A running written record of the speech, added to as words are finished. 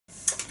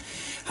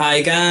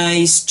Hi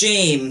guys,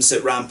 James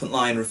at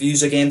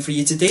RampantLionReviews again for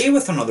you today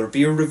with another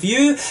beer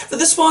review. For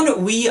this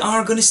one we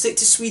are going to stick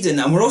to Sweden,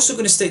 and we're also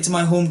going to stick to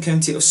my home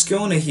county of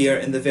Skåne here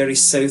in the very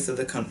south of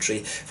the country.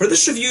 For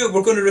this review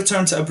we're going to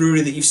return to a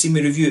brewery that you've seen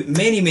me review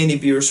many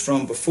beers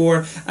from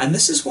before, and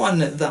this is one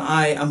that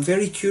I am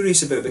very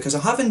curious about because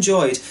I have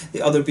enjoyed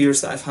the other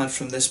beers that I've had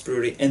from this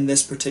brewery in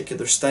this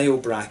particular style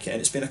bracket, and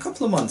it's been a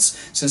couple of months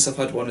since I've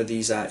had one of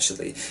these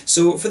actually.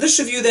 So for this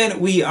review then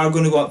we are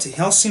going to go up to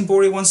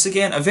Helsingborg once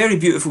again, a very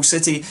beautiful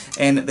city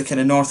in the kind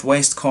of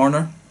northwest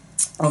corner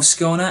of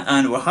Skåne,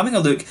 and we're having a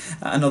look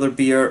at another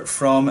beer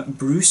from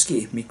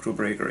Brewski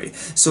Mikrobryggeri.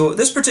 So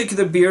this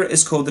particular beer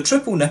is called the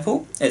Triple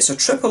Nipple. It's a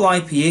triple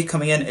IPA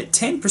coming in at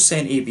 10%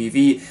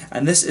 ABV,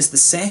 and this is the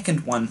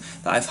second one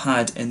that I've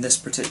had in this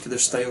particular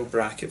style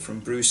bracket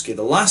from Brewski.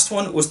 The last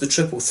one was the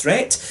Triple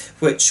Threat,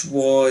 which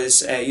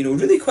was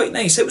really quite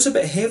nice. It was a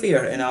bit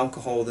heavier in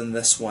alcohol than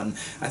this one.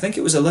 I think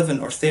it was 11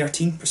 or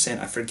 13%,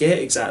 I forget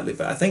exactly,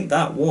 but I think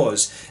that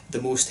was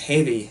the most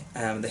heavy,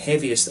 the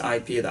heaviest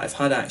IPA that I've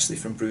had actually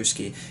from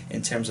Brewski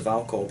in terms of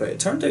alcohol, but it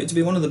turned out to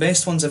be one of the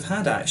best ones I've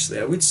had actually.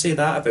 I would say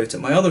that about it.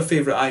 My other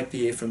favourite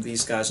IPA from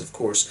these guys, of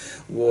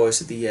course, was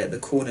the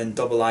Conan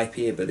Double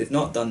IPA, but they've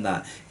not done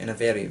that in a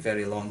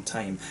very long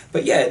time.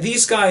 But yeah,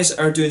 these guys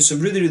are doing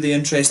some really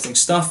interesting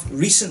stuff.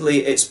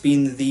 Recently it's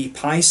been the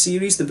pie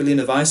series, the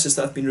Berliner Weisses,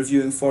 that I've been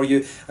reviewing for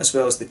you, as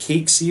well as the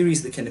cake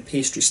series, the kind of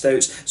pastry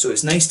stouts. So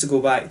it's nice to go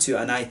back to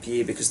an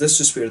IPA because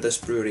this is where this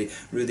brewery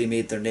really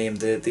made their name.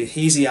 The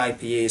hazy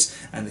IPAs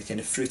and the kind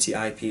of fruity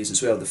IPAs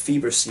as well. The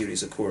Fever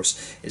series, of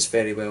course, is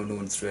very well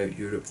known throughout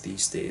Europe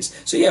these days.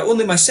 So yeah,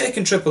 only my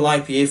second triple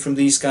IPA from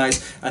these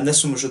guys, and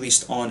this one was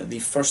released on the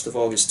 1st of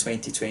August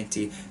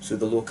 2020 through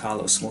the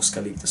Lokala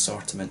Småskaligt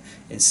assortment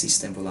in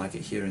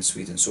Systembolaget here in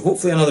Sweden. So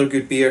hopefully another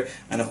good beer,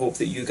 and I hope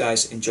that you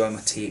guys enjoy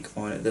my take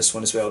on this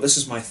one as well. This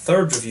is my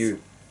third review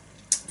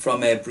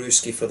from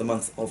Brewski for the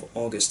month of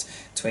August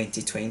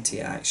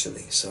 2020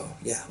 actually. So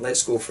yeah,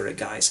 let's go for it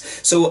guys.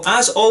 So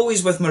as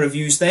always with my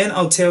reviews then,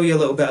 I'll tell you a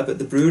little bit about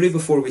the brewery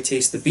before we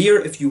taste the beer.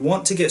 If you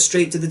want to get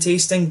straight to the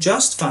tasting,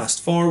 just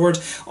fast forward.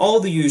 All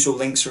the usual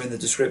links are in the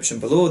description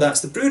below. That's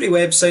the brewery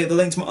website, the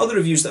link to my other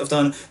reviews that I've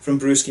done from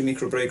Brewski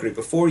Mikrobryggeri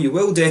before. You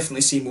will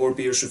definitely see more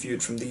beers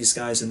reviewed from these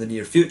guys in the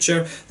near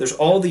future. There's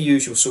all the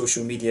usual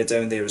social media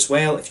down there as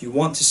well. If you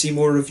want to see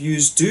more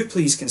reviews, do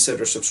please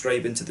consider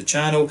subscribing to the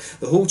channel.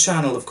 The whole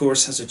channel of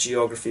course has a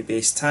geography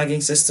based tagging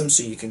system,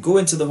 so you can go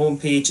into the home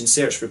page and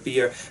search for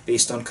beer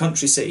based on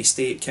country, city,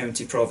 state,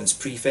 county, province,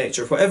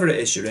 prefecture, whatever it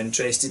is you're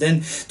interested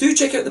in. Do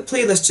check out the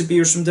playlists of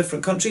beers from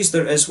different countries.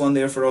 There is one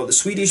there for all the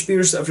Swedish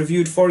beers that I've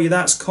reviewed for you.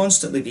 That's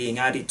constantly being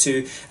added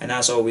to, and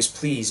as always,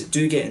 please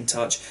do get in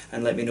touch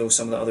and let me know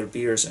some of the other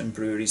beers and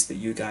breweries that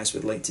you guys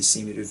would like to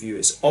see me review.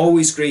 It's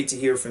always great to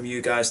hear from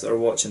you guys that are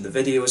watching the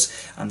videos,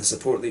 and the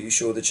support that you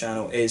show the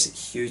channel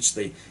is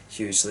hugely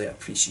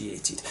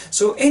appreciated.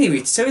 So anyway,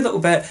 to tell you a little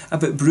bit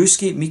about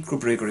Brewski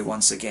Mikrobryggeri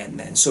once again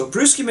then. So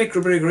Brewski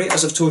Mikrobryggeri,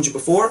 as I've told you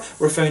before,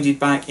 were founded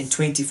back in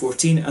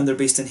 2014, and they're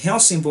based in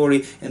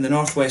Helsingborg in the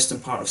northwestern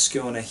part of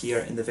Skåne here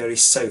in the very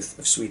south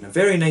of Sweden. A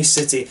very nice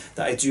city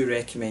that I do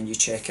recommend you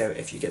check out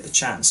if you get the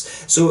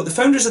chance. So the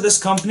founders of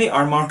this company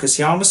are Marcus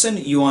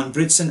Hjalmarsson, Johan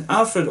Britsen,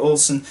 Alfred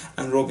Olsen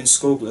and Robin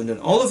Skoglund, and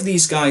all of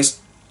these guys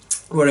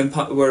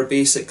were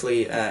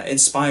basically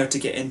inspired to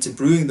get into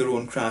brewing their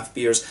own craft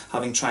beers,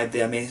 having tried the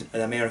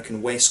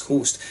American West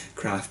Coast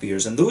craft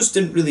beers, and those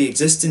didn't really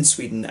exist in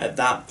Sweden at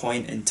that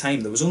point in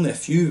time. There was only a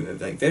few,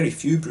 very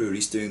few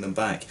breweries doing them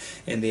back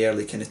in the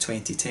early kind of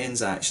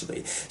 2010s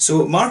actually.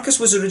 So Marcus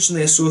was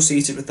originally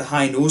associated with the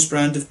High Nose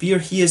brand of beer.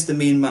 He is the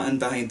main man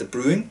behind the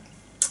brewing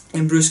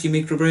in Brewski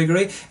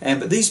Mikrobryggeri,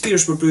 but these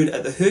beers were brewed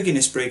at the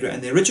Höganäs Brewery,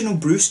 and the original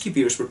Brewski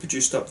beers were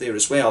produced up there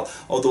as well,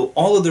 although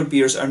all of their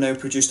beers are now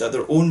produced at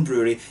their own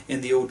brewery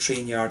in the old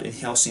train yard in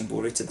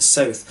Helsingborg to the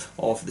south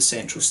of the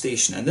central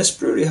station. And this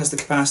brewery has the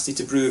capacity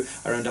to brew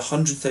around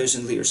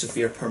 100,000 litres of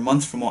beer per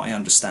month from what I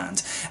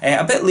understand.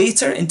 A bit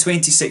later in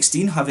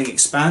 2016, having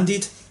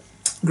expanded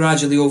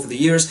gradually over the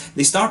years,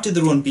 they started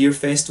their own beer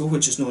festival,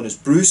 which is known as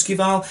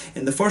Brewskival.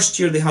 In the first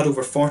year they had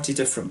over 40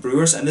 different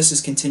brewers, and this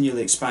has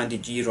continually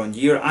expanded year on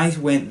year. I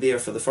went there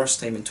for the first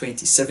time in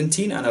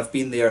 2017, and I've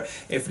been there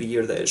every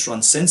year that it's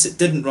run since. It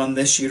didn't run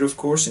this year, of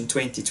course, in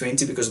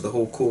 2020 because of the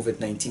whole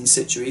COVID-19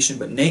 situation,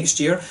 but next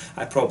year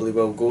I probably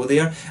will go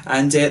there.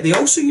 And they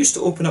also used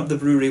to open up the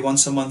brewery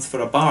once a month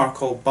for a bar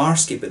called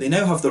Barski, but they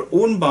now have their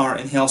own bar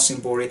in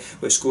Helsingborg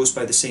which goes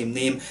by the same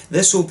name.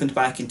 This opened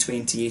back in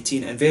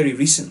 2018, and very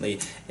recently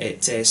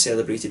it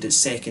celebrated its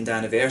second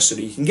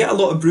anniversary. You can get a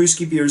lot of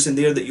Brewski beers in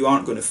there that you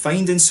aren't going to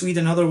find in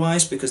Sweden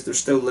otherwise, because they're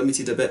still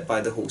limited a bit by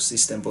the whole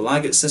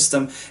Systembolaget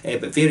system,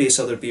 but various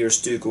other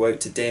beers do go out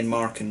to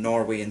Denmark and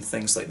Norway and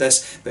things like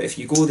this. But if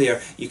you go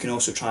there, you can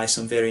also try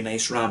some very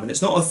nice ramen.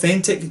 It's not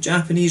authentic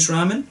Japanese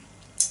ramen,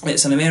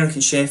 It's an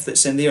American chef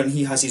that's in there, and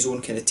he has his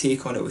own kind of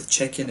take on it with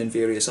chicken and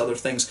various other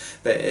things,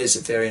 but it is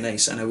very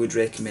nice, and I would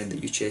recommend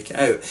that you check it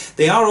out.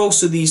 They are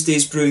also these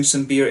days brewing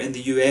some beer in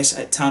the US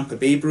at Tampa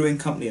Bay Brewing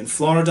Company in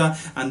Florida,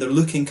 and they're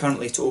looking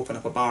currently to open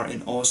up a bar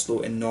in Oslo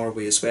in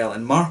Norway as well.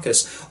 And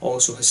Marcus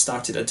also has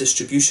started a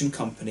distribution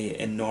company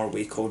in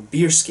Norway called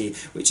Brewski,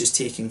 which is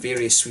taking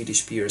various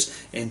Swedish beers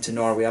into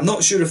Norway. I'm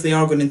not sure if they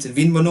are going into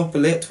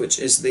Vinmonopolet, which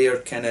is their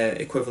kind of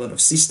equivalent of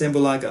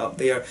Systembolaget up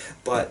there,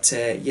 but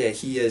yeah,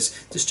 he is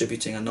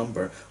distributing a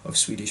number of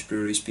Swedish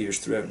breweries' beers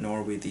throughout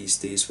Norway these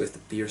days with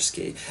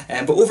Brewski.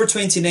 But over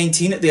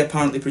 2019 they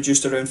apparently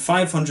produced around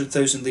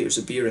 500,000 litres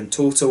of beer in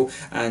total,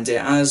 and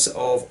as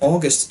of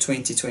August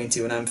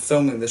 2020, when I'm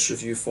filming this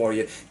review for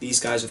you, these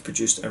guys have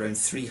produced around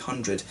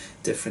 300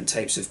 different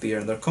types of beer,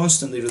 and they're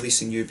constantly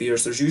releasing new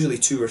beers. There's usually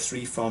 2 or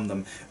 3 from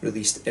them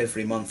released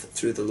every month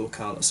through the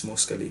Lokala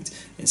Småskalit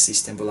in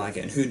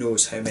Systembolaget, and who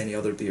knows how many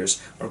other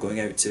beers are going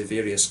out to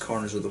various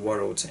corners of the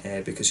world,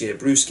 because yeah,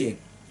 Brewski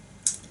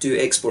do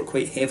export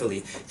quite heavily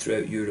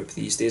throughout Europe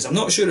these days. I'm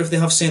not sure if they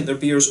have sent their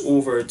beers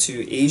over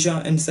to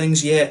Asia and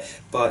things yet,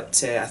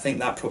 but I think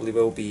that probably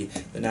will be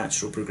the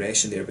natural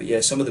progression there. But yeah,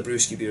 some of the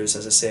Brewski beers,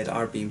 as I said,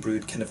 are being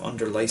brewed kind of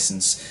under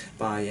license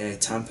by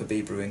Tampa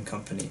Bay Brewing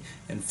Company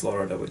in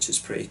Florida, which is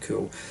pretty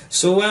cool.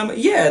 So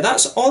yeah,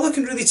 that's all I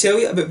can really tell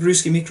you about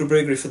Brewski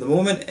Mikrobryggeri for the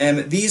moment.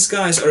 These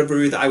guys are a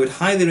brewery that I would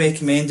highly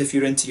recommend if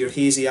you're into your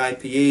hazy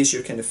IPAs,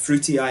 your kind of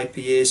fruity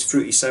IPAs,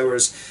 fruity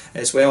sours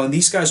as well. And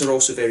these guys are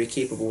also very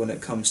capable when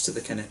it comes to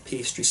the kind of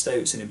pastry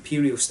stouts and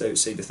imperial stout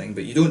side of thing,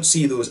 but you don't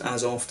see those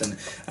as often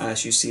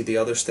as you see the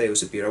other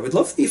styles of beer. I would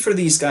love for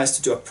these guys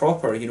to do a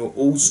proper, you know,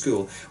 old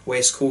school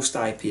West Coast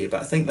IPA,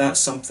 but I think that's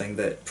something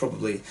that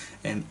probably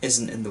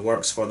isn't in the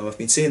works for them. I've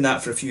been saying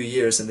that for a few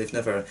years, and they've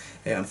never,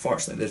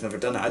 unfortunately, they've never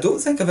done it. I don't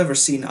think I've ever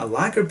seen a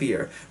lager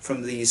beer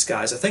from these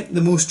guys. I think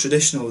the most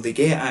traditional they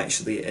get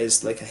actually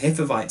is like a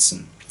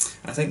Hefeweizen.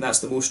 I think that's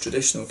the most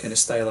traditional kind of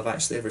style I've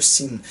actually ever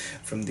seen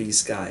from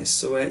these guys.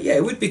 So yeah,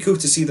 it would be cool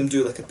to see them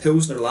do like a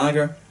Pilsner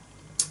lager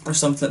or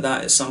something like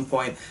that at some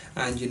point,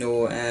 and you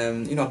know,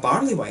 a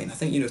barley wine. I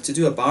think, you know, to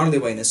do a barley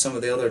wine and some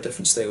of the other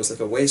different styles like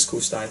a West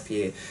Coast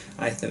IPA,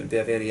 I think would be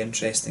a very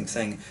interesting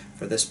thing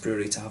for this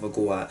brewery to have a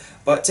go at.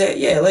 But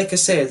yeah, like I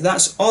said,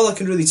 that's all I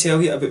can really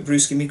tell you about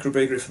Brewski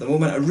Mikrobryggeri for the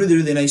moment. A really,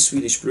 really nice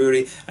Swedish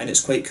brewery, and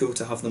it's quite cool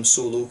to have them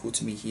so local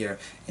to me here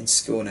in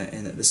Skåne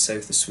in the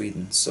south of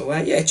Sweden. So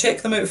yeah,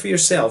 check them out for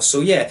yourself.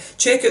 So yeah,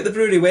 check out the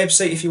brewery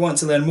website if you want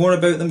to learn more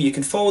about them. You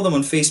can follow them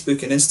on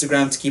Facebook and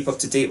Instagram to keep up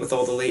to date with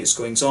all the latest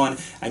goings on,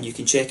 and you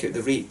can check out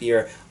the Rate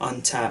Beer,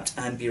 Untappd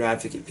and Beer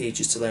Advocate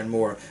pages to learn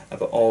more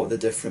about all the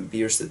different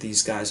beers that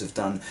these guys have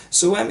done.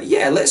 So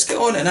yeah, let's get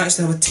on and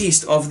actually have a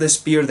taste of this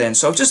beer then.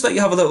 So I'll just let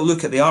you have a little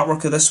look at the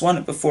artwork of this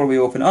one before we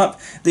open it up.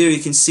 There you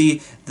can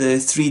see the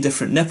 3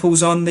 different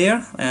nipples on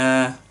there.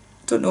 I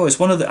don't know, is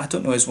one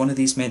of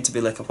these meant to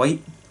be like a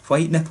white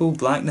nipple,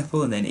 black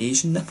nipple, and then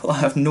Asian nipple? I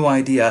have no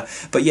idea.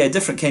 But yeah,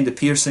 different kind of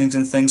piercings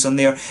and things on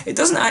there. It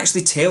doesn't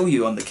actually tell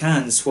you on the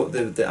cans what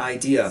the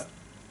idea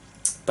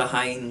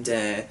behind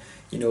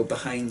you know,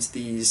 behind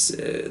these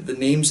the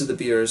names of the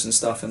beers and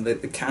stuff, and the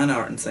can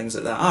art and things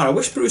like that are. I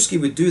wish Brewski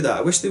would do that.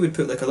 I wish they would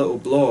put like a little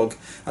blog,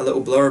 a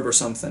little blurb or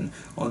something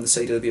on the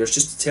side of the beers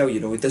just to tell you,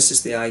 know, this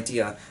is the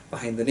idea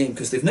behind the name,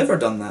 because they've never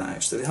done that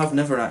actually. They have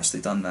never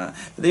actually done that.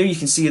 But there you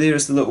can see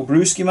there's the little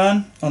Brewski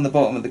man on the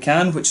bottom of the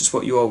can, which is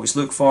what you always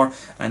look for,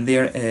 and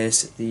there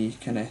is the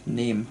kind of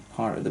name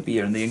part of the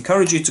beer. And they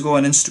encourage you to go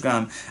on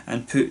Instagram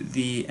and put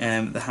the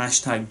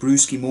hashtag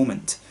Brewski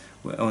moment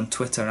on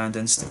Twitter and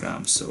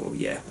Instagram, so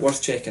yeah,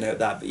 worth checking out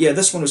that. But yeah,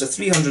 this one was a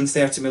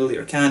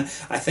 330ml can.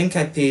 I think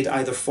I paid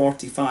either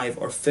 45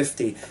 or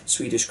 50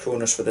 Swedish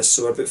kroners for this,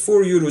 so about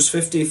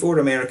 €4.50, $4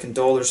 American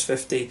dollars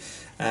 50,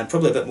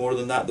 probably a bit more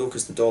than that though,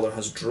 because the dollar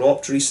has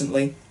dropped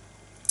recently.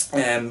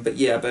 But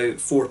yeah, about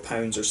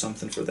 £4 or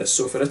something for this.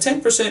 So for a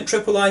 10%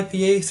 triple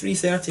IPA,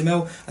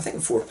 330ml, I think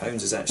 £4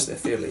 is actually a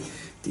fairly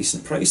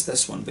decent price,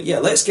 this one. But yeah,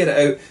 let's get it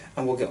out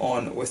and we'll get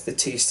on with the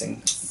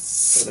tasting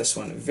for this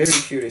one. Very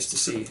curious to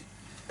see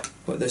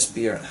what this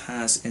beer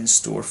has in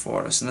store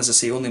for us. And as I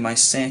say, only my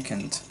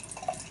second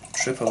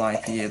triple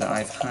IPA that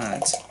I've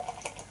had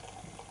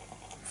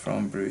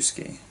from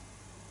Brewski.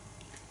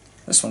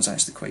 This one's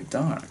actually quite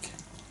dark.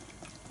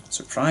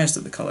 Surprised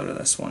at the colour of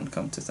this one,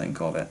 come to think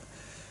of it.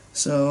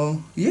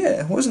 So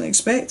yeah, wasn't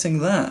expecting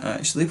that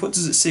actually. What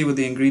does it say with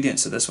the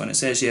ingredients of this one? It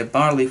says, yeah,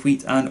 barley,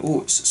 wheat and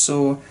oats.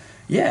 So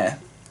yeah,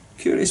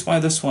 curious why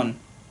this one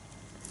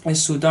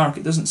is so dark.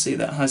 It doesn't say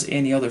that it has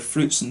any other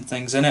fruits and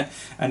things in it,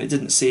 and it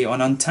didn't say on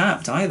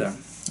Untappd either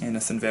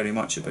anything very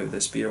much about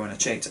this beer when I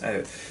checked it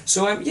out.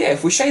 So yeah,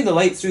 if we shine the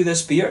light through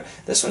this beer,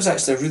 this one's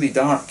actually a really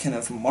dark, kind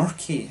of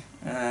murky,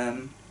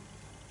 I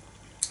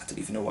don't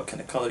even know what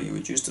kind of colour you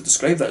would use to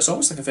describe that. It's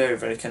almost like a very,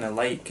 very kind of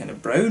light, kind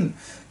of brown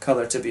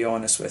colour, to be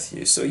honest with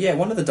you. So yeah,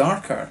 one of the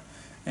darker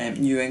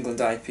New England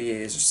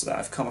IPAs that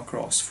I've come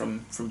across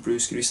from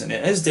Brewski recently.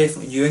 It is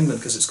definitely New England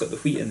because it's got the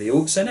wheat and the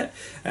oats in it,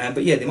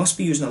 but yeah, they must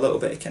be using a little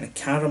bit of kind of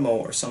caramel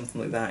or something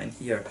like that in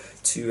here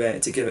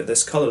to give it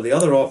this colour. The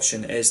other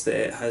option is that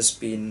it has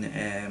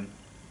been,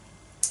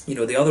 you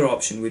know, the other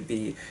option would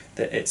be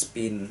that it's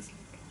been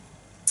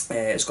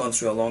it's gone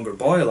through a longer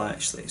boil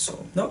actually,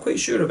 so not quite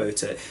sure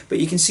about it. But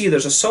you can see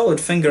there's a solid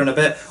finger and a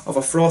bit of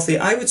a frothy,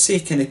 I would say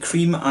kind of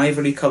cream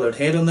ivory coloured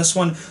head on this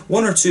one.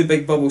 One or two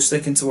big bubbles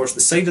sticking towards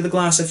the side of the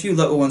glass, a few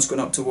little ones going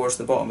up towards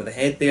the bottom of the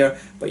head there,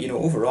 but you know,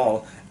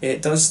 overall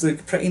it does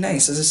look pretty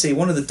nice. As I say,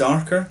 one of the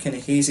darker kind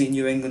of hazy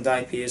New England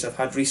IPAs I've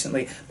had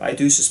recently, but I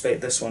do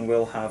suspect this one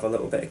will have a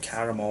little bit of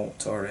caramel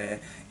or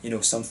you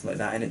know, something like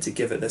that in it to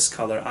give it this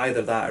colour.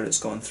 Either that or it's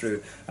gone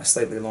through a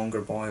slightly longer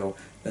boil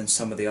than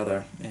some of the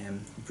other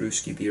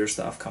Brewski beers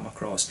that I've come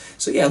across.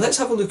 So yeah, let's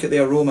have a look at the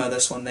aroma of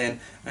this one then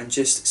and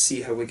just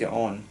see how we get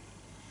on.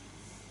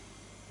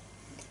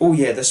 Oh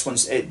yeah, this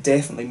one's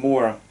definitely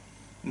more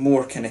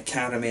kind of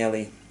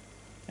caramelly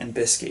and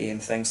biscuity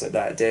and things like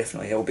that.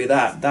 Definitely, it'll be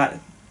that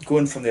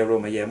going from the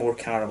aroma, yeah, more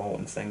caramel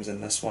and things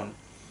in this one.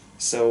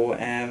 So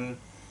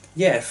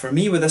yeah, for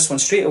me with this one,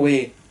 straight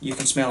away you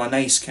can smell a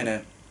nice kind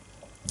of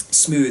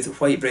smooth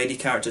white bready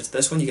character to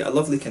this one. You get a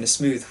lovely kind of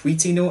smooth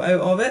wheaty note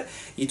out of it.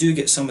 You do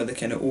get some of the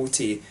kind of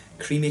oaty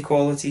creamy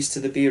qualities to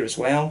the beer as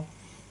well.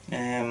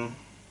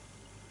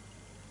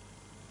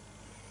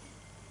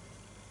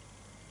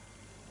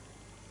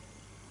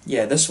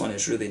 Yeah, this one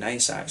is really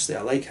nice actually.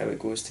 I like how it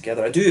goes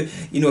together. I do,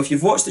 you know, if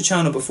you've watched the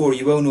channel before,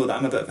 you will know that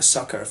I'm a bit of a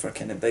sucker for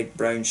kind of big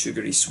brown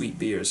sugary sweet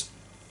beers.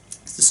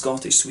 It's the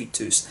Scottish sweet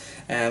tooth.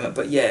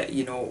 But yeah,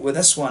 you know, with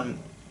this one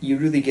you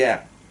really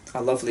get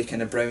a lovely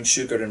kind of brown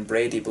sugar and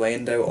bready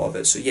blend out of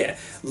it. So yeah,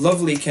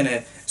 lovely kind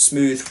of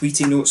smooth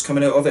wheaty notes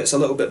coming out of it. It's a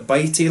little bit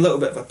bitey, a little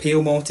bit of a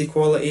pale malty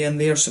quality in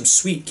there, some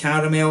sweet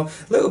caramel,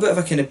 a little bit of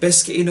a kind of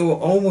biscuity note,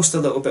 almost a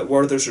little bit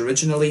Werther's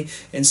originally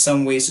in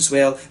some ways as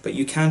well, but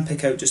you can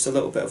pick out just a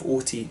little bit of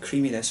oaty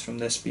creaminess from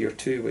this beer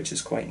too, which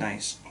is quite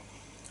nice.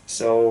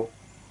 So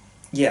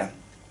yeah,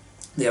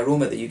 the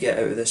aroma that you get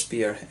out of this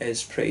beer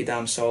is pretty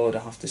damn solid, I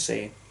have to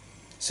say.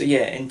 So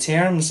yeah, in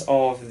terms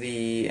of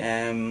the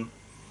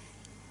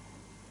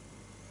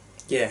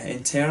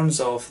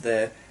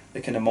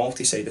the kind of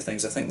malty side of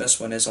things, I think this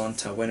one is on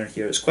to a winner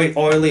here. It's quite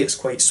oily, it's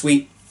quite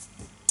sweet,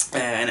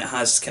 and it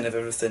has kind of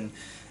everything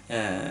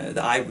that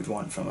I would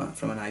want from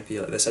an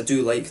IPA like this. I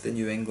do like the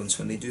New Englands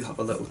when they do have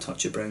a little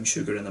touch of brown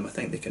sugar in them. I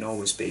think they can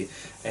always be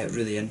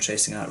really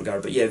interesting in that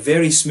regard. But yeah,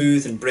 very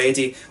smooth and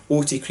bready,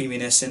 oaty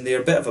creaminess in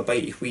there, a bit of a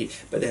bitey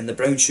wheat, but then the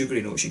brown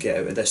sugary notes you get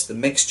out of this, the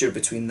mixture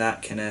between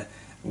that kind of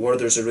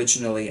Werther's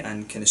originally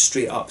and kind of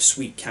straight up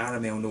sweet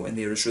caramel note in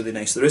there is really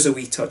nice. There is a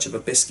wee touch of a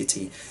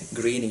biscuity,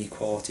 grainy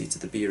quality to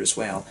the beer as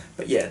well.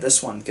 But yeah,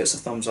 this one gets a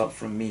thumbs up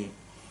from me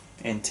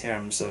in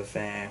terms of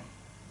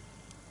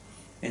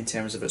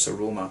its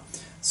aroma.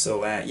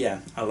 So yeah,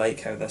 I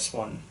like how this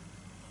one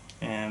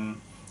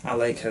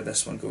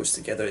goes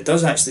together. It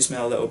does actually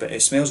smell a little bit.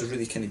 It smells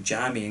really kind of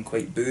jammy and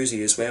quite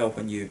boozy as well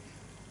when you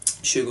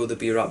sugar the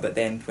beer up, but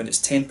then when it's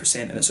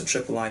 10% and it's a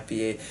triple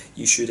IPA,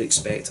 you should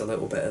expect a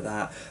little bit of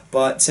that.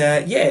 But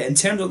yeah, in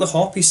terms of the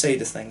hoppy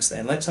side of things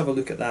then, let's have a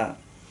look at that.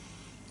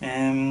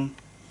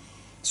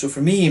 So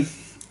for me,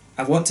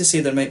 I want to say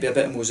there might be a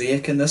bit of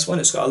mosaic in this one.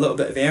 It's got a little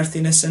bit of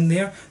earthiness in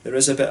there. There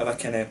is a bit of a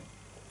kind of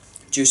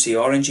juicy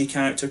orangey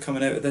character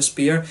coming out of this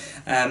beer.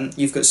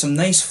 You've got some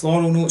nice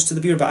floral notes to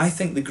the beer, but I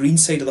think the green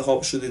side of the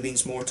hops really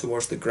leans more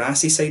towards the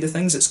grassy side of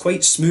things. It's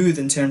quite smooth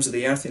in terms of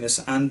the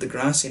earthiness and the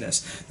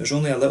grassiness. There's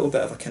only a little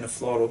bit of a kind of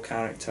floral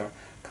character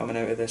coming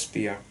out of this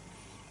beer.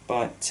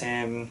 But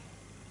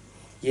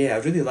yeah,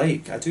 I do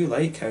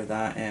like how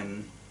that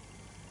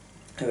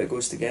how it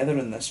goes together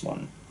in this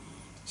one.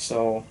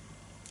 So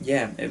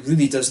yeah, it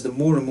really does. The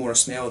more and more I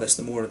smell this,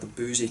 the more of the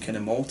boozy kind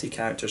of malty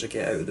characters I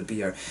get out of the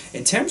beer.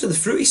 In terms of the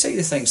fruity side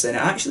of things then,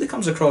 it actually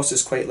comes across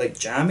as quite like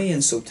jammy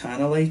and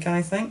sultana-like,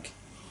 I think.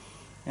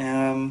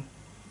 Yeah,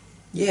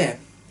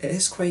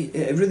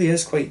 it really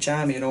is quite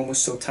jammy and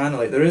almost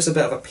sultana-like. There is a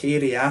bit of a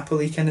peary,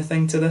 appley kind of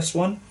thing to this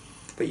one,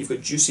 but you've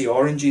got juicy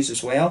oranges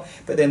as well.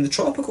 But then the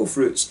tropical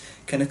fruits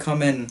kind of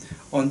come in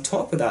on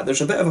top of that.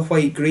 There's a bit of a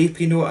white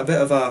grapey note, a bit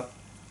of a,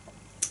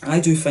 I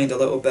do find a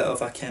little bit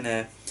of a kind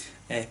of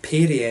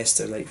peary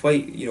ester, like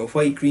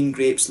white green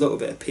grapes, a little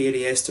bit of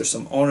peary ester,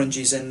 some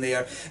oranges in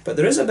there, but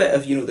there is a bit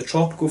of the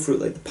tropical fruit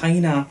like the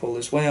pineapple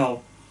as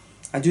well.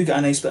 I do get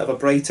a nice bit of a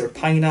brighter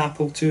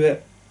pineapple to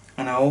it,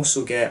 and I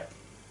also get,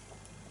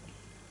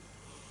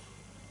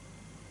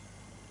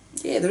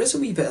 yeah, there is a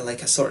wee bit of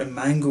like a sort of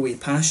mango-y,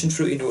 passion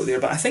fruity note there,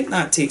 but I think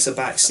that takes a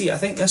back seat. I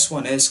think this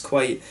one is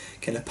quite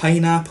kind of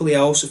pineapple-y. I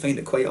also find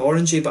it quite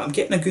orangey, but I'm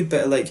getting a good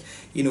bit of like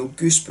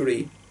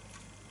gooseberry,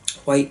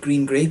 white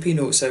green grapey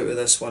notes out of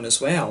this one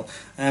as well.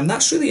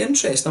 That's really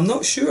interesting. I'm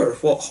not sure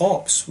what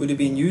hops would have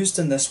been used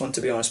in this one, to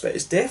be honest, but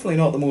it's definitely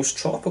not the most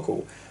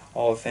tropical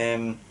of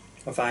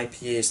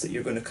IPAs that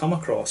you're going to come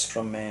across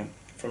from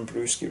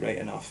Brewski, right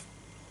enough.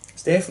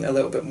 It's definitely a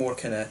little bit more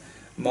kind of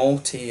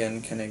malty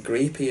and kind of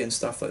grapey and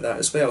stuff like that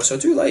as well. So I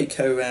do like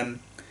how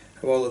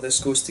how all of this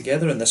goes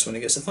together in this one.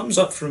 It gets a thumbs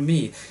up from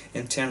me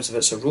in terms of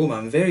its aroma.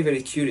 I'm very,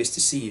 very curious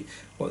to see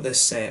what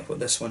this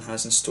one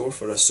has in store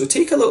for us. So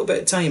take a little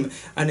bit of time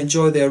and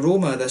enjoy the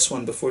aroma of this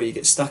one before you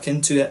get stuck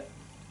into it.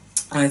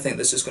 I think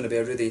this is going to be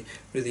a really,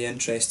 really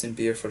interesting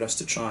beer for us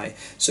to try.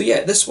 So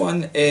yeah, this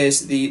one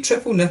is the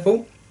Triple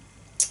Nipple,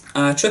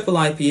 Triple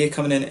IPA,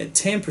 coming in at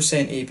 10%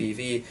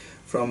 ABV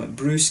from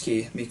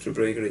Brewski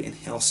Mikrobryggeri in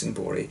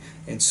Helsingborg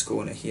in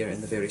Skåne here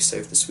in the very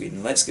south of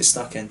Sweden. Let's get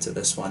stuck into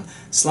this one.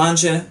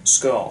 Slange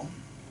skål!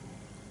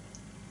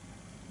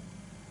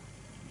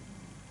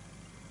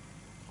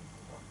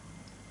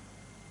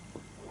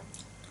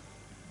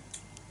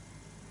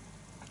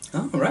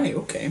 Oh, right,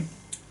 okay.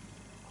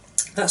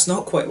 That's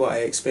not quite what I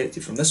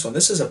expected from this one.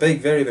 This is a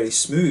big, very, very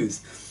smooth,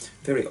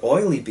 very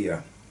oily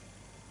beer.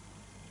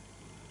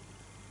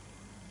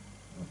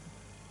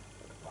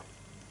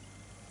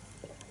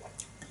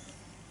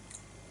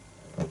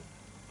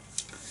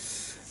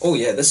 Oh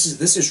yeah, this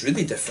is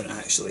really different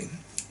actually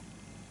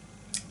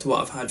to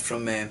what I've had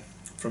from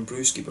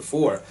Brewski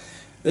before.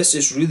 This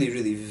is really,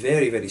 really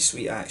very, very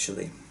sweet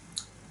actually.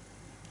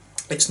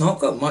 It's not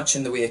got much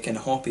in the way of kind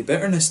of hoppy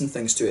bitterness and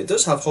things to it. It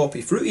does have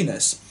hoppy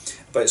fruitiness,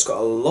 but it's got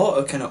a lot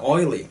of kind of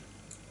oily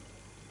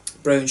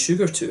brown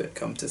sugar to it,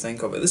 come to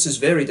think of it. This is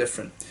very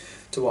different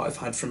to what I've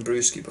had from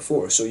Brewski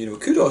before. So, you know,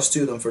 kudos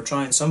to them for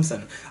trying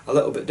something a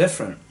little bit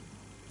different.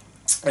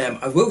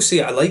 I will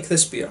say I like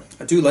this beer.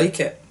 I do like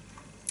it.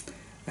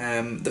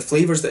 The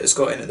flavours that it's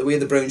got in it, the way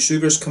the brown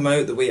sugars come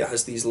out, the way it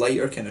has these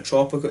lighter kind of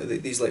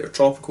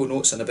tropical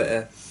notes and a bit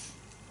of,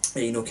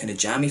 you know, kind of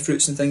jammy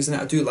fruits and things in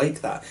it. I do like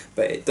that,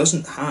 but it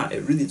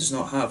really does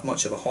not have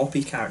much of a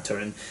hoppy character.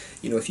 And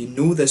you know, if you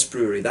know this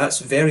brewery, that's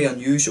very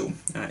unusual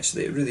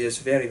actually. It really is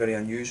very, very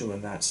unusual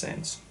in that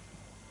sense.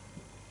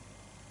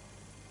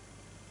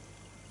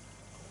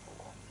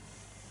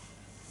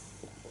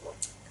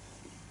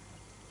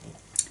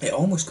 It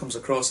almost comes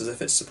across as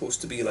if it's supposed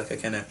to be like a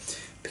kind of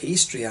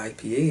pastry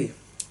IPA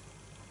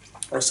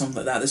or something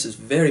like that. This is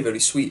very, very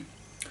sweet,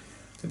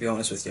 to be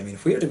honest with you. I mean,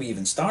 where do we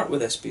even start with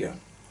this beer?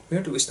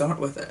 Where do we start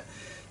with it?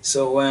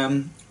 So,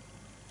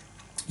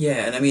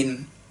 yeah, and I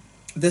mean,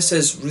 this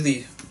is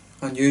really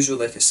unusual,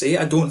 like I say.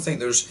 I don't think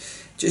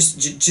there's,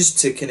 just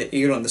to kind of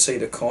err on the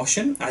side of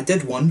caution, I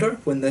did wonder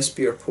when this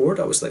beer poured,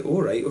 I was like,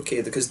 oh right,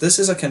 okay, because this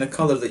is a kind of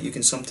colour that you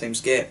can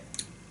sometimes get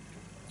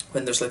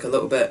when there's like a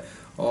little bit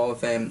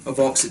of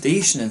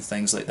oxidation and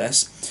things like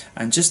this.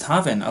 And just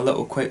having a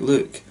little quick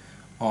look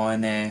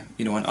on,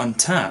 you know, on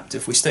Untappd,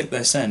 if we stick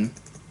this in,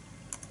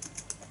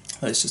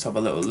 let's just have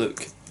a little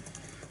look.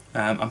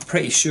 I'm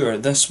pretty sure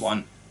this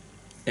one,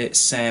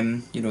 it's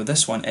you know,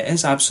 this one, it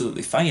is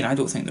absolutely fine. I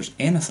don't think there's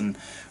anything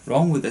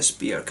wrong with this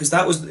beer, because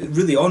that was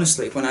really,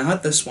 honestly, when I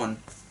had this one,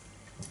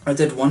 I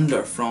did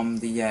wonder from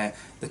the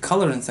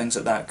colour and things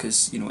like that,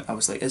 because you know, I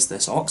was like, is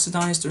this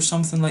oxidised or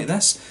something like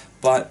this?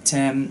 But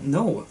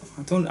no,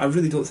 I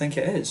really don't think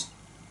it is.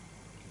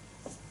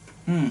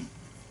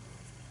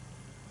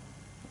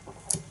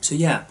 So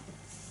yeah,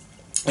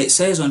 it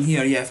says on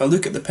here, yeah, if I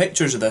look at the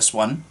pictures of this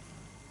one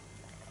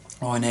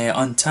on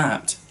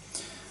Untappd,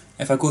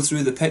 if I go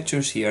through the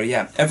pictures here,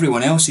 yeah,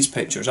 everyone else's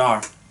pictures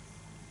are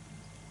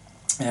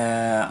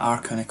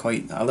kind of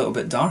quite a little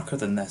bit darker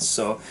than this,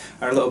 so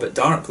are a little bit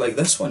dark like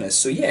this one is.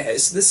 So yeah,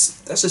 it's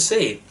this, as I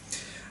say,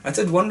 I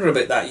did wonder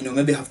about that, you know,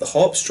 maybe have the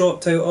hops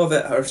dropped out of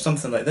it or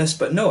something like this,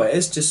 but no, it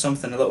is just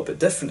something a little bit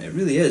different. It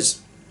really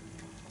is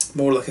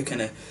more like a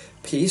kind of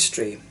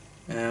pastry.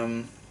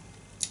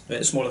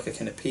 It's more like a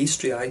kind of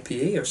pastry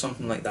IPA or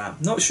something like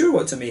that. Not sure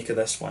what to make of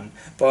this one,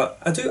 but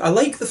I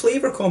like the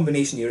flavour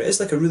combination here. It is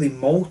like a really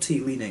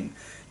malty leaning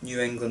New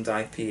England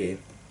IPA.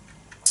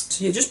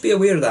 So yeah, just be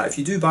aware of that. If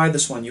you do buy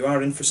this one, you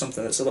are in for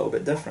something that's a little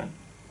bit different.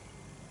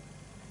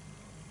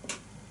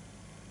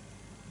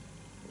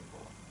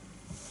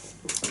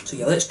 So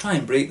yeah, let's try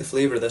and break the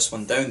flavour of this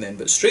one down then.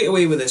 But straight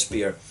away with this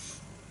beer,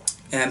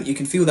 you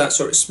can feel that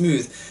sort of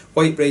smooth,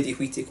 white bready,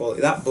 wheaty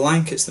quality. That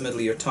blankets the middle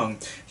of your tongue.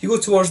 If you go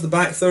towards the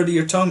back third of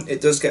your tongue,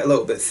 it does get a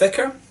little bit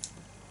thicker.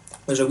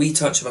 There's a wee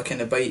touch of a kind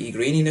of bitey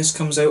graininess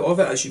comes out of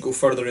it as you go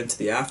further into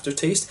the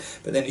aftertaste.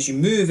 But then as you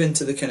move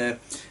into the kind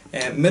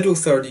of middle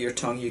third of your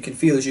tongue, you can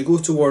feel as you go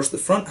towards the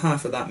front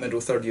half of that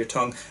middle third of your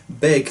tongue,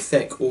 big,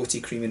 thick,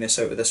 oaty creaminess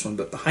out of this one.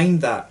 But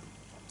behind that,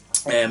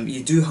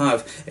 you do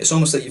have, it's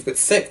almost like you've got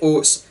thick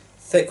oats,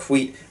 thick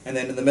wheat, and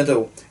then in the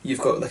middle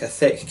you've got like a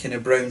thick kind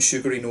of brown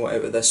sugary note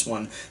out of this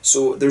one.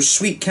 So there's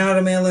sweet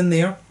caramel in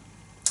there,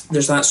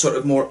 there's that sort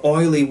of more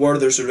oily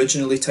Werther's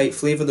Originally type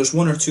flavour, there's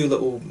one or two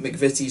little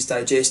McVitie's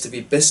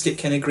Digestive biscuit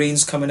kind of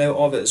grains coming out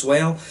of it as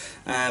well,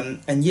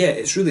 and yeah,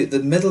 it's really the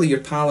middle of your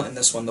palate in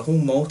this one. The whole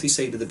malty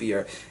side of the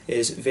beer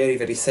is very,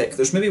 very thick.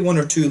 There's maybe one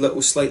or two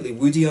little slightly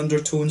woody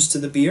undertones to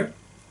the beer,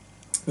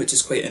 which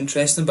is quite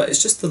interesting, but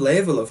it's just the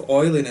level of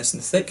oiliness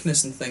and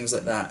thickness and things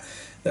like that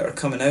that are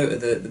coming out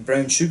of the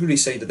brown sugary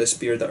side of this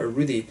beer that are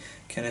really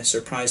kind of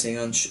surprising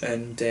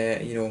and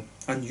you know,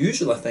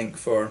 unusual, I think,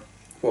 for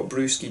what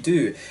Brewski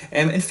do.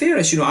 In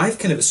fairness, you know, I've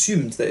kind of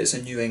assumed that it's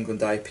a New England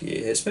IPA.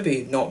 It's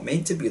maybe not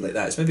meant to be like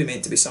that. It's maybe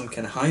meant to be some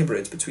kind of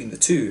hybrid between the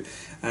two.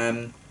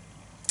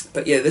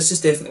 But yeah, this is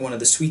definitely one of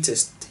the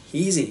sweetest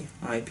hazy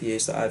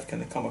IPAs that I've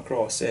kind of come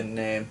across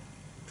in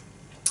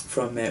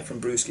from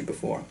Brewski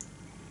before.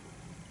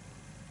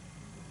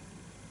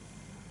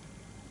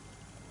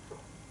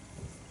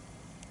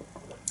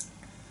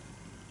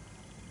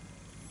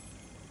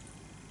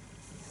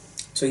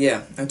 So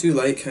yeah, I do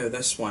like how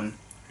this one,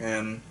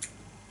 I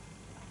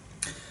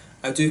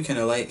do kind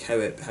of like how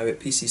it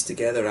pieces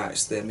together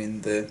actually. I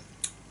mean the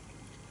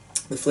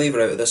flavour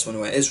out of this one,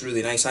 it is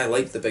really nice. I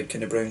like the big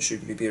kind of brown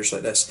sugary beers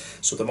like this,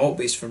 so the malt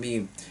base for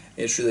me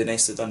is really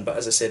nicely done, but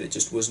as I said, it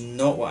just was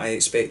not what I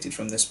expected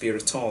from this beer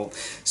at all.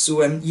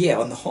 So yeah,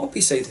 on the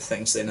hoppy side of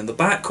things then, in the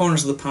back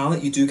corners of the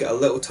palate you do get a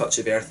little touch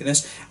of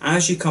earthiness.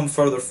 As you come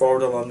further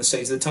forward along the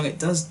sides of the tongue, it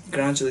does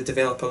gradually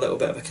develop a little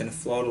bit of a kind of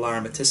floral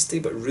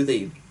aromaticity, but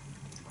really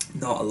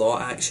not a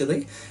lot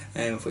actually,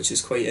 which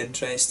is quite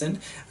interesting.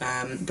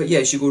 But yeah,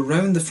 as you go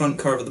round the front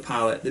curve of the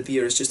palate, the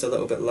beer is just a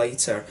little bit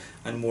lighter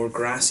and more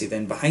grassy.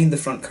 Then behind the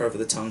front curve of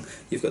the tongue,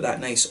 you've got that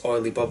nice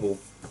oily bubble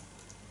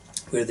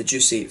where the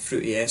juicy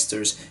fruity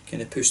esters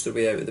kind of push their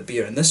way out of the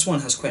beer. And this one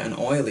has quite an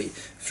oily,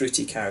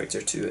 fruity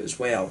character to it as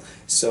well.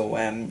 So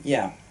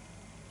yeah.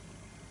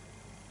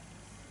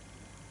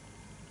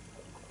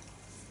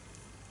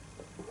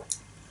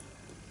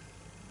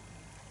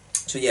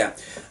 So yeah,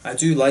 I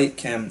do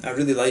like, I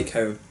really like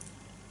how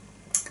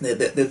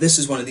this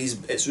is one of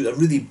these, it's a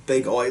really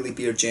big oily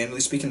beer generally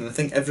speaking, and I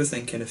think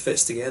everything kind of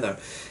fits together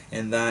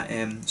in that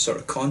sort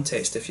of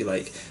context, if you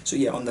like. So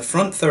yeah, on the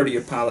front third of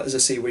your palate, as I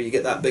say, where you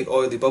get that big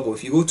oily bubble,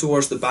 if you go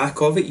towards the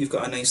back of it, you've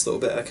got a nice little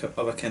bit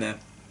of a kind of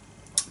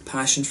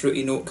passion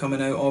fruity note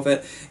coming out of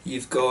it.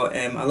 You've got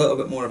a little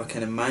bit more of a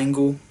kind of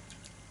mango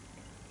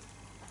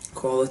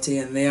quality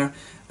in there.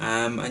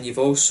 And you've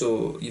got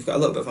a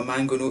little bit of a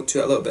mango note to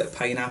it, a little bit of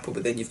pineapple,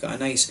 but then you've got a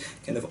nice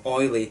kind of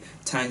oily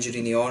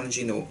tangerine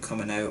orangey note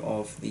coming out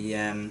of the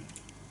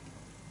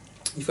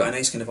you've got a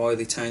nice kind of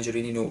oily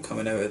tangerine note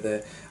coming out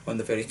of on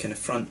the very kind of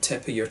front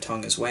tip of your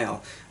tongue as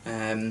well.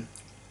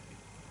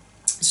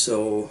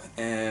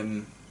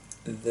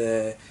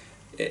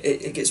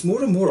 It gets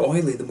more and more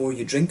oily the more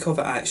you drink of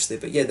it actually,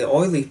 but yeah, the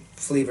oily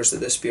flavours that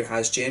this beer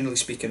has, generally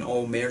speaking,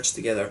 all merge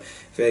together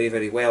very,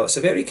 very well. It's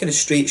a very kind of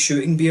straight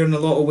shooting beer in a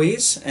lot of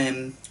ways,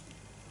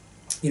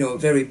 you know,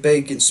 very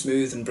big and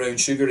smooth and brown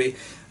sugary,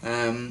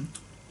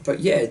 but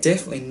yeah,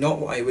 definitely not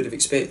what I would have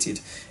expected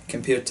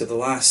compared to the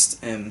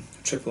last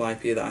triple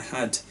IPA that I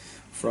had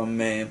from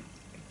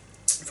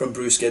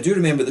Brewski. I do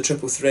remember the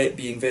Triple Threat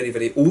being very,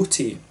 very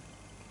oaty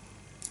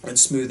and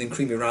smooth and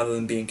creamy rather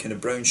than being kind of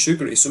brown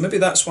sugary, so maybe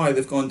that's why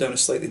they've gone down a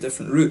slightly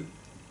different route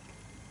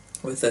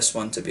with this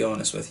one, to be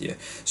honest with you.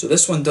 So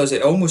this one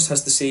almost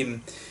has the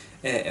same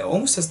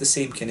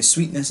kind of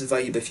sweetness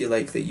vibe, if you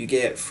like, that you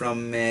get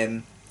from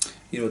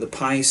you know, the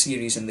pie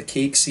series and the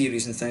cake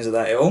series and things like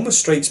that. It almost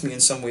strikes me in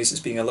some ways as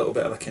being a little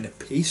bit of a kind of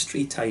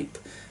pastry type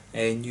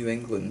New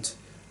England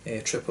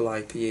triple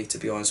IPA, to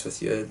be honest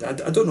with you. I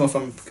don't know if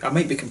I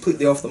might be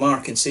completely off the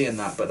mark in saying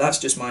that, but that's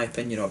just my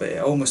opinion of it.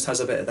 It almost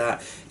has a bit of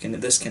that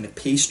this kind of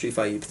pastry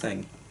vibe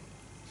thing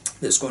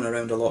that's going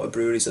around a lot of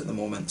breweries at the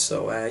moment.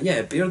 So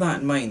yeah, bear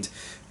that in mind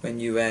when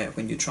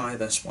you try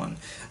this one.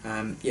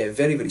 Yeah,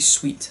 very, very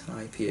sweet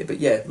IPA, but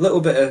yeah, a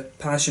little bit of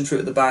passion fruit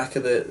at the back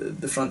of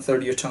the front third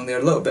of your tongue there,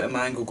 a little bit of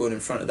mango going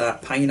in front of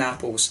that,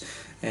 pineapples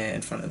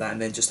in front of that,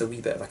 and then just a wee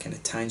bit of a kind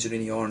of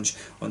tangerine orange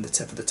on the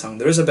tip of the tongue.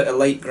 There is a bit of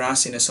light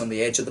grassiness on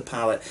the edge of the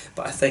palate,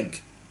 but I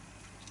think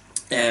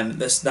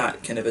that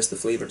kind of is the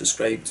flavour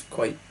described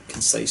quite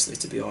concisely,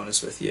 to be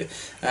honest with you.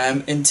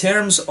 In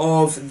terms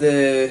of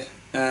the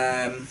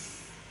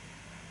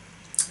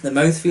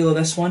mouthfeel of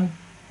this one,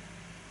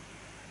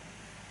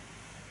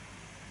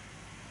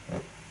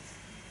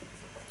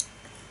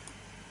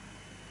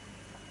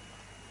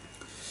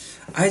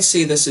 I'd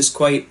say this is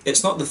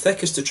it's not the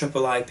thickest of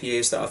triple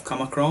IPAs that I've come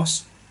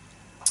across,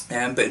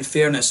 but in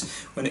fairness,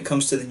 when it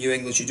comes to the New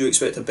England, you do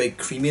expect a big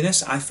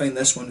creaminess. I find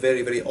this one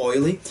very, very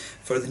oily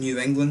for the New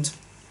England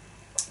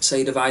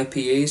side of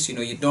IPAs. You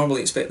know, you'd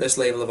normally expect this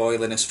level of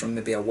oiliness from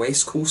maybe a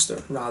West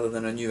Coaster rather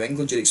than a New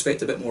England. You'd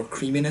expect a bit more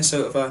creaminess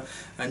out of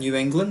a New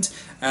England,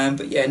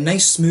 but yeah,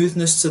 nice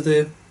smoothness to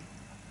there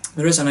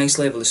is a nice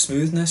level of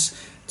smoothness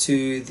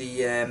to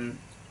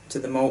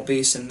the malt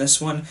base in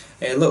this one.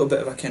 A little bit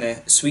of a kind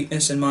of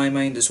sweetness in my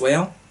mind as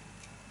well.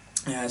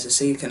 As I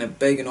say, kind of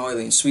big and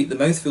oily and sweet. The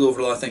mouthfeel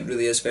overall I think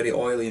really is very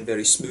oily and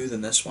very smooth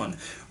in this one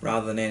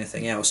rather than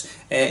anything else.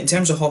 In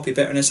terms of hoppy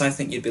bitterness, I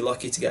think you'd be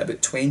lucky to get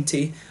about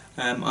 20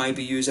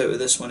 IBUs out of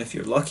this one if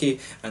you're lucky,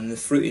 and the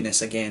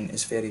fruitiness again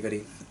is very,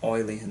 very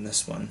oily in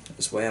this one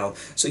as well.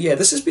 So yeah,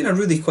 this has been a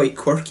really quite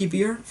quirky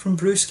beer from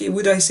Brewski.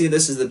 Would I say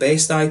this is the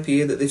best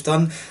IPA that they've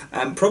done?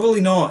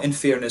 Probably not, in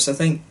fairness. I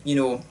think, you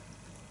know,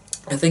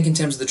 I think in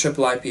terms of the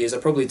triple IPAs,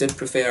 I probably did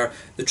prefer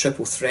the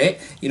Triple Threat.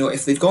 You know,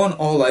 if they'd gone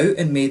all out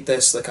and made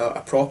this like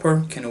a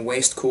proper kind of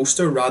West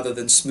Coaster rather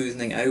than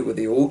smoothing out with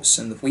the oats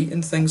and the wheat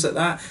and things like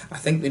that, I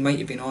think they might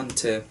have been on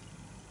to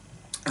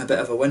a bit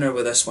of a winner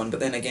with this one, but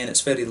then again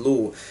it's very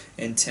low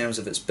in terms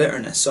of its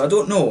bitterness, so I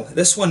don't know.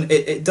 This one,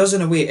 it does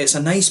in a way, it's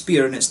a nice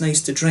beer and it's nice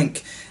to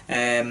drink,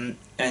 and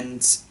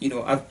you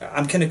know,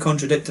 I'm kind of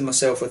contradicting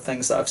myself with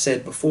things that I've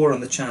said before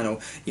on the channel.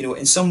 You know,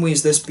 in some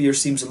ways this beer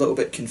seems a little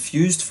bit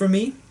confused for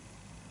me.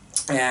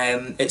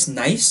 It's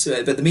nice,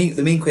 but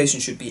the main question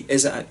should be,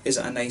 is it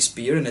a nice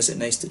beer and is it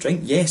nice to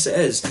drink? Yes, it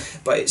is,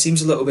 but it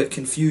seems a little bit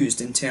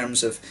confused in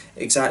terms of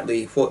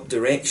exactly what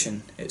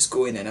direction it's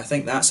going in. I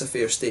think that's a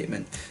fair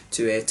statement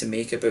to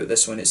make about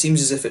this one. It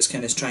seems as if it's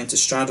kind of trying to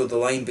straddle the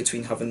line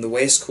between having the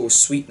West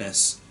Coast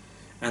sweetness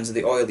and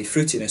the oily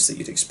fruitiness that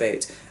you'd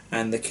expect,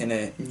 and the kind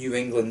of New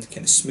England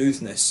kind of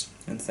smoothness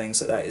and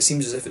things like that. It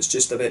seems as if it's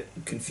just a bit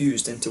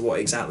confused into what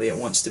exactly it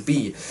wants to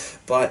be.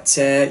 But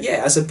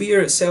yeah, as a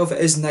beer itself, it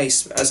is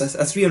nice. As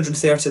a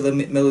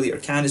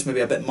 330ml can is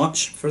maybe a bit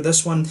much for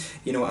this one.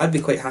 You know, I'd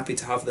be quite happy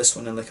to have this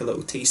one in like a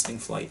little tasting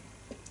flight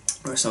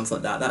or something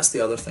like that. That's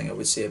the other thing I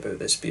would say about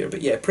this beer.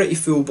 But yeah, pretty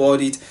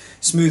full-bodied,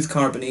 smooth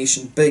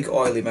carbonation, big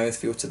oily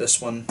mouthfeel to this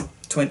one.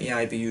 20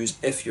 IBUs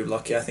if you're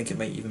lucky. I think it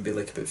might even be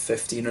like about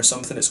 15 or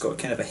something. It's got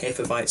kind of a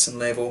Hefeweizen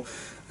level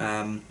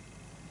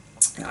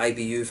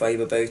IBU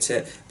vibe about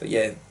it. But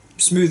yeah,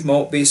 smooth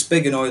malt base,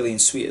 big and oily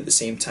and sweet at the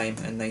same time,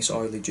 and nice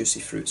oily juicy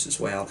fruits as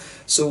well.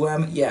 So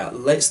yeah,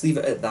 let's leave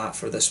it at that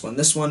for this one.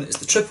 This one is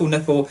the Triple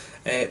Nipple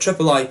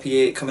Triple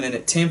IPA, coming in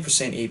at 10%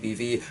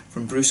 ABV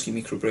from Brewski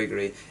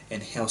Mikrobryggeri in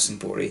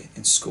Helsingborg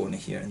in Skåne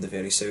here in the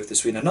very south of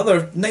Sweden.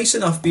 Another nice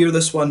enough beer,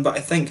 this one, but I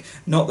think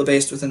not the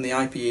best within the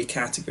IPA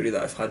category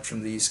that I've had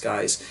from these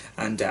guys,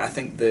 and I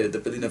think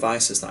the Berliner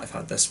Weisses that I've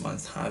had this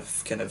month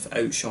have kind of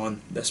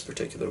outshone this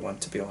particular one,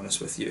 to be honest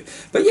with you.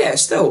 But yeah,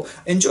 still,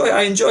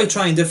 I enjoy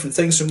trying different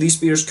things from these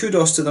beers.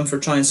 Kudos to them for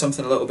trying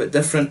something a little bit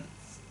different.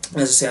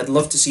 As I say, I'd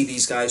love to see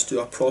these guys do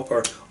a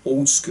proper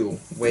old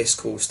school West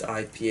Coast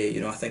IPA.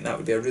 You know, I think that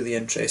would be a really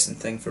interesting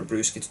thing for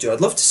Brewski to do.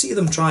 I'd love to see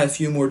them try a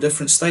few more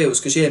different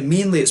styles, because yeah,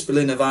 mainly it's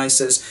Berliner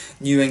Weisses,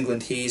 New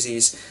England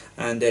Hazies,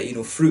 and you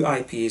know, fruit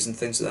IPAs and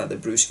things like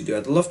that Brewski do.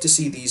 I'd love to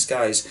see these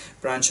guys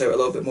branch out a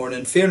little bit more, and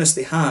in fairness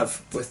they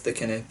have with the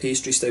kind of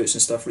pastry stouts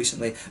and stuff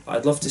recently, but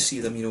I'd love to see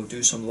them, you know,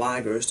 do some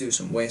lagers, do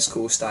some West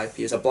Coast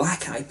IPAs. A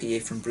black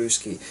IPA from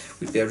Brewski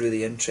would be a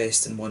really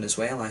interesting one as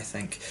well, I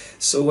think.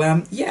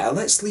 So yeah,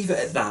 let's leave it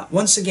at that.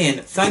 Once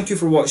again, thank you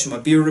for watching my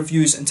beer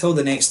reviews. Until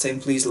the next time,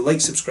 please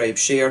like, subscribe,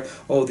 share,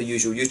 all the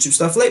usual YouTube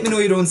stuff. Let me know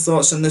your own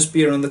thoughts on this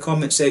beer in the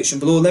comment section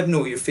below. Let me know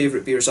what your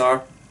favourite beers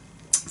are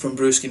from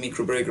Brewski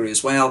Mikrobryggeri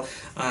as well,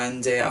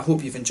 and I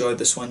hope you've enjoyed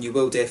this one. You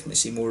will definitely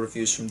see more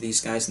reviews from these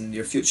guys in the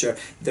near future.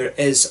 There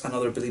is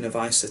another Berliner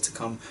Weisse to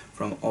come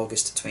from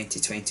August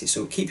 2020,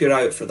 so keep your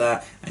eye out for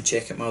that and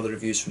check out my other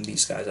reviews from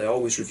these guys. I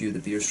always review the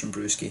beers from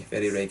Brewski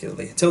very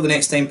regularly. Until the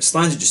next time,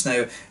 Slàinte just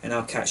now, and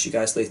I'll catch you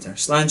guys later.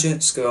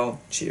 Slàinte, skål,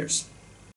 cheers.